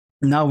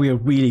Now we are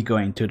really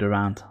going to the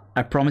round.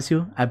 I promise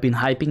you, I've been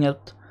hyping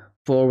it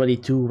for already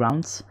 2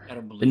 rounds. I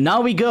don't believe But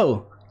now we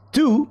go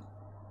to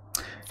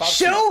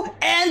show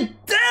and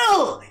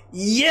tell!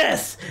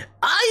 Yes!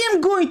 I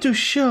am going to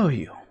show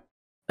you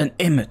an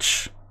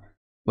image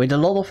with a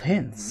lot of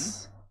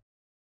hints.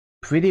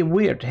 Pretty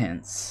weird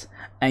hints.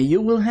 And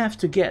you will have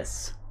to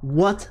guess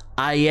what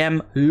I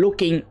am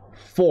looking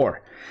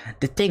for.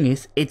 The thing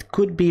is, it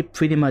could be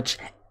pretty much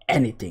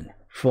anything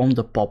from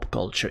the pop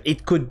culture.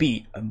 It could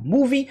be a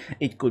movie,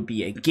 it could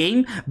be a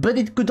game, but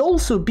it could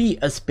also be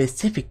a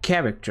specific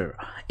character.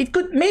 It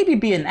could maybe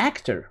be an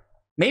actor.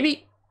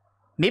 Maybe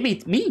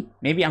it's me.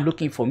 Maybe I'm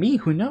looking for me.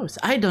 Who knows?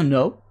 I don't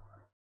know.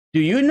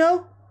 Do you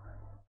know?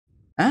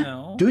 Huh?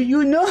 No. Do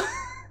you know?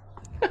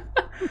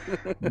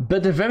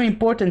 But the very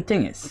important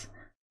thing is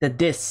that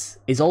this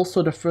is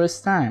also the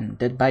first time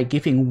that by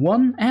giving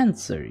one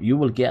answer, you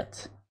will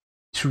get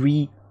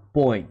 3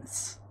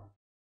 points.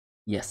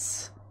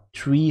 Yes,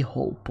 3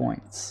 whole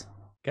points.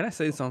 Can I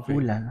say something?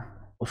 Ooh la la.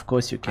 Of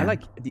course you can. I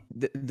like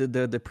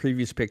the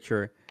previous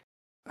picture.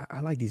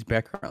 I like these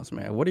backgrounds,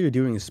 man. What are you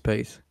doing in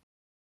space?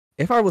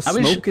 If I was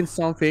smoking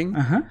something,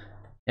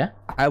 yeah,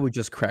 I would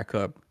just crack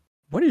up.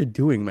 What are you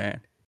doing,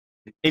 man?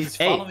 He's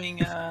following.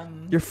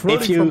 You're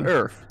floating from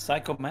Earth.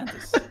 Psycho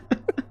Mantis.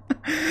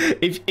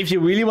 if you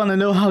really want to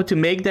know how to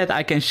make that,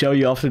 I can show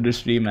you after the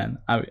stream, man.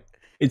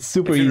 It's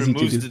super easy to do. If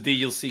he removes the D,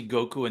 you'll see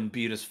Goku and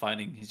Beerus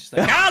fighting. He's just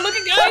like, ah, look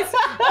at guys!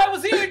 I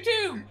was here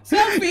too!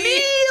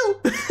 Selfie!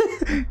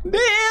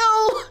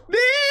 Neil!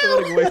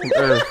 Floating away from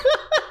Earth.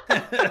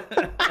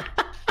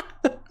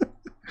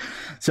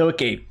 So,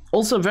 okay.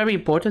 Also very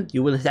important,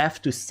 you will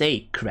have to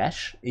say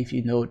Crach if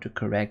you know the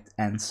correct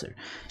answer.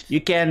 You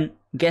can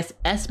guess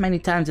as many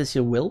times as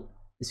you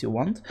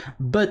want.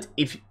 But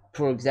if,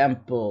 for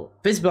example,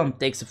 Fistbump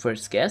takes the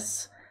first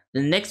guess,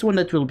 the next one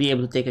that will be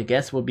able to take a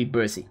guess will be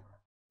Bursey.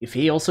 If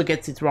he also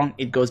gets it wrong,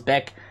 it goes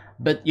back.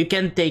 But you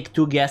can take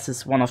 2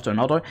 guesses one after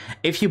another.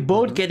 If you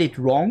both get it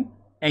wrong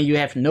and you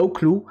have no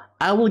clue,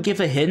 I will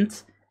give a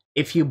hint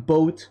if you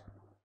both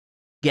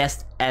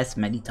guessed as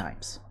many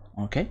times.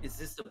 Okay? Is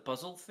this the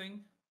puzzle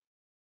thing?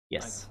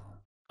 Yes.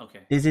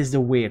 Okay. This is the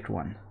weird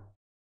one.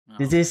 Oh.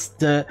 This is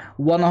the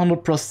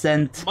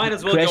 100% Might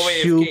as well Crach go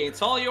AFK.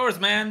 It's all yours,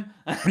 man.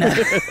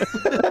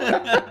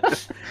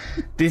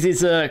 This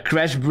is a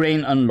Crach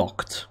Brain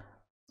unlocked.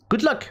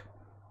 Good luck.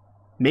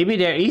 Maybe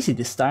they're easy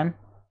this time.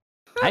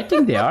 I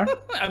think they are.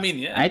 I mean,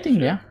 yeah. I think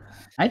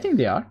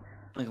they are.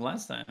 Like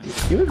last time.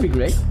 You will be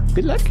great.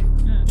 Good luck.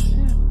 Yeah.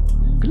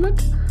 Good luck.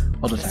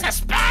 All the time.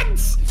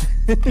 Suspense!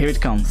 Here it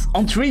comes.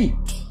 On 3.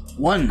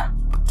 1,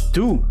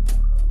 2,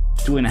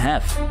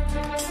 2.5,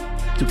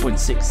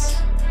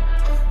 2.6,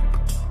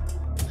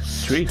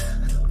 3.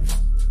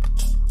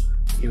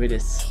 Here it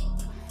is.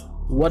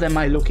 What am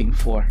I looking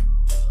for?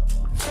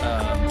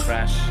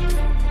 Crach.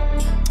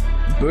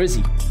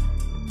 Bursey.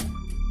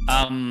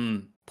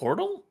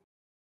 Portal?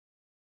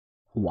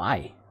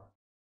 Why?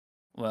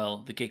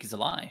 Well, the cake is a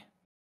lie.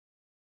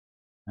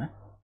 Huh?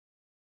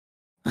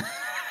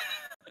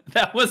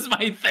 That was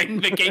my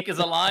thing. The cake is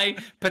a lie.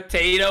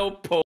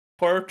 Potato,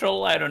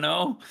 portal, I don't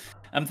know.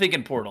 I'm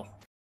thinking portal.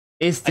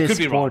 Is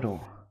this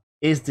portal?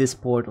 Is this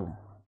portal?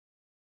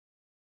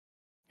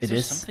 It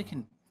is.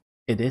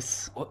 It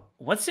is.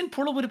 What's in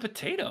portal with a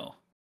potato?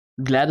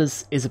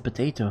 Gladys is a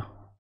potato.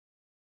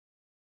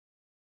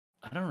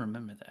 I don't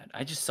remember that.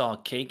 I just saw a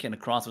cake and a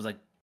cross was like,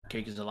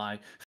 cake is alive.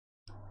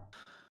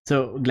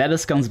 So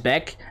Gladys comes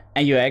back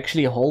and you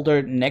actually hold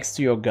her next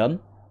to your gun.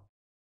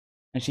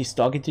 And she's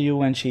talking to you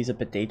when she's a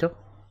potato.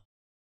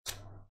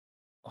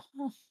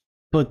 Oh.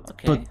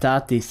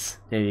 Patatis.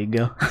 There you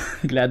go.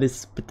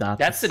 Gladys Patatis.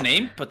 That's the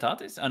name?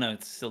 Patatis? Oh no,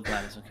 it's still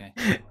Gladys, okay.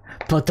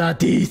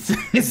 Patatis.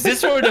 Is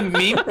this where the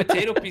meme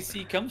potato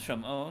PC comes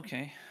from? Oh,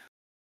 okay.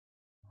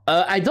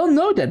 I don't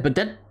know that, but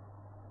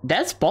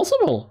that's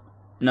possible.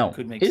 No.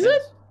 Could make sense.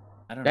 It?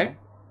 I don't know.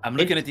 I'm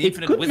looking at the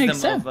infinite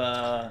wisdom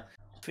of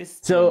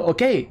Fist. So,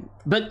 okay.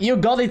 But you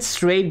got it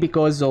straight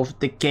because of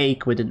the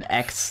cake with an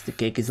X. The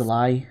cake is a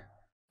lie.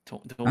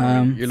 Don't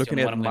worry. You're looking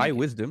at my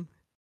wisdom.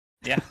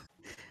 Yeah.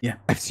 Yeah.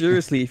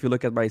 Seriously, if you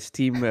look at my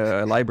Steam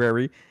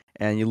library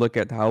and you look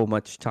at how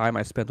much time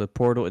I spent with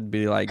Portal, it'd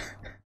be like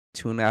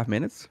 2.5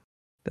 minutes.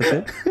 That's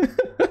it.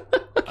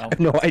 I have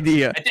no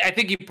idea. I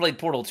think you played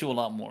Portal 2 a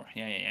lot more.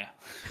 Yeah.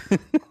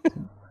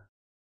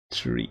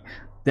 3.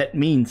 That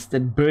means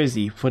that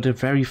Bursey, for the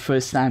very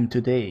first time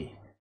today,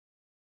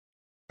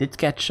 did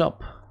catch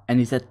up and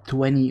is at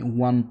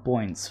 21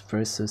 points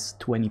versus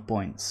 20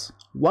 points.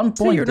 1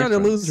 point. You're not a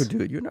loser,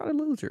 dude. You're not a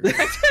loser.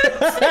 I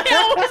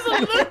was a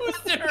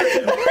loser.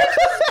 Where's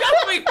this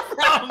coming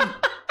from?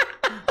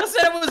 I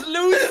said I was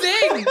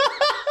losing.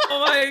 Oh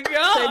my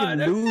god.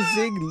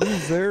 Losing,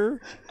 loser.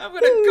 I'm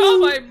gonna call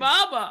my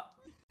mama.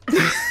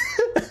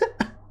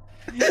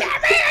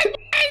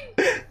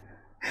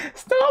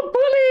 Stop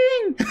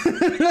bullying!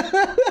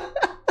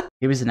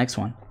 Here is the next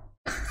one.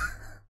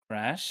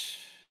 Crach.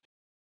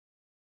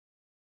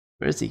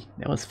 Bursey,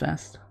 that was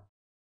fast.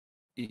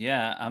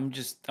 Yeah, I'm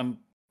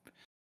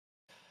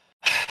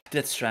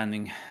Death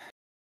Stranding.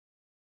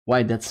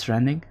 Why that's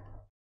trending?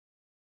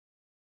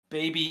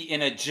 Baby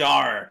in a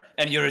jar,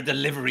 and you're a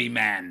delivery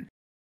man.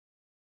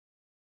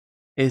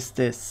 Is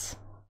this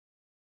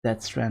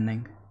that's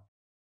trending?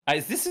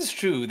 If this is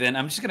true, then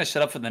I'm just gonna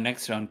shut up for the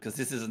next round because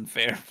this isn't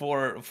fair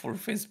for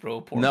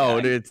Fizzbro. Poor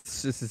No, guy.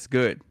 this is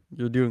good.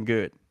 You're doing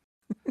good.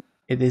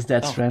 It is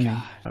that's trending.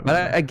 God.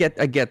 But I get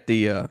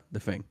the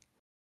thing.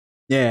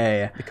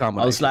 Yeah. The I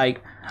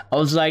combination.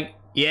 was like,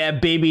 yeah,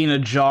 baby in a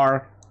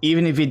jar.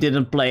 Even if you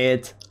didn't play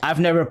it, I've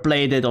never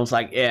played it. I was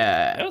like,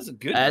 yeah, That was a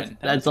good one.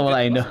 that's all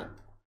I know.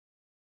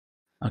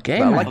 Okay,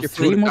 But I man,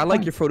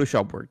 like your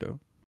Photoshop work though.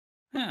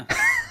 Yeah.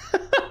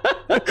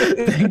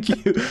 Thank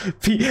you.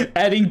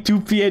 Adding 2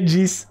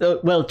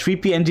 PNGs, well, 3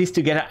 PNGs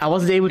together. I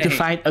wasn't able to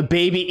find a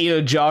baby in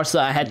a jar, so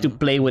I had to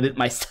play with it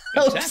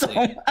myself.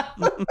 Exactly.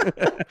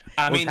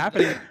 What's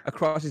happening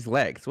across his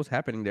legs? What's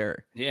happening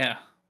there? Yeah.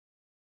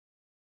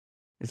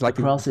 It's like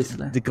Across his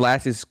legs. the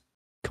glass is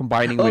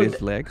combining with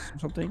his legs or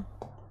something.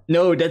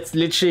 No, that's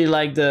literally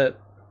like the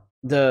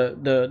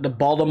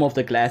bottom of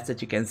the glass that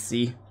you can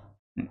see.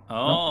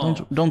 Oh,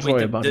 Don't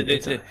worry about it.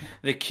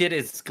 The kid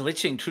is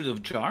glitching through the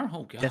jar.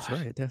 Oh god. That's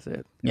right. That's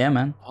it. Yeah,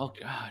 man. Oh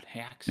god,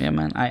 hacks. Yeah,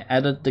 man. I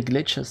added the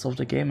glitches of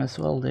the game as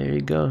well. There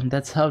you go.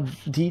 That's how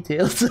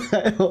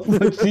how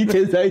much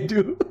details I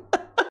do.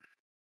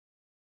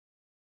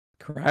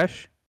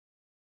 Crash?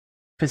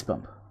 Fist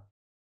bump.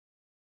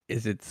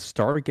 Is it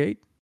Stargate?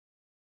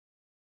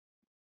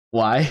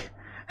 Why?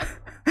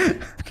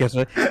 Because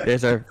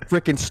there's a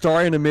freaking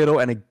star in the middle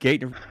and a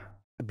gate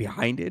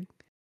behind it.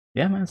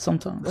 Yeah, man.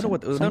 Sometimes. I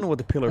don't know what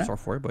the pillars are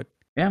for, but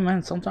yeah,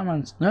 man.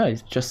 Sometimes no.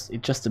 It's just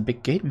a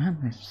big gate, man.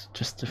 It's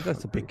just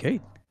that's a big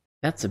gate.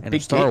 That's a And the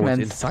big star gate, was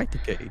man. inside the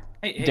gate.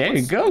 Hey, There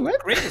you go, man.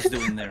 What's Kratos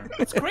doing there?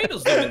 What's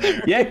Kratos doing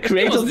there? Yeah, He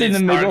Kratos wasn't in the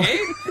middle.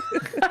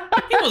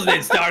 Stargate. He wasn't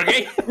in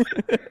Stargate.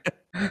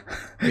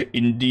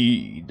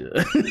 Indeed.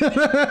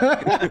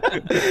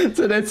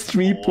 So that's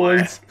 3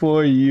 points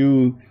for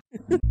you.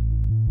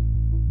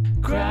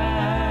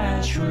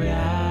 Crash Royale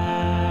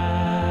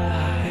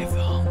live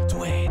on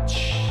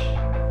Twitch.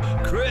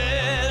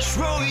 Crash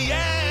Royale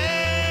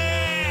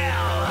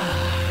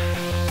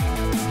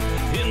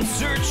in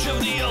search of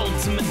the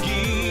ultimate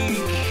geek.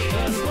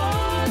 Let's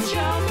watch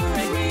out for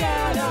every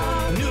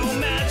add-on. New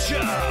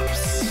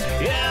matchups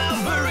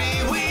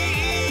every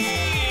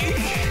week.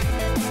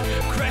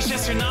 Crash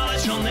test your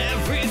knowledge on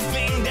everything.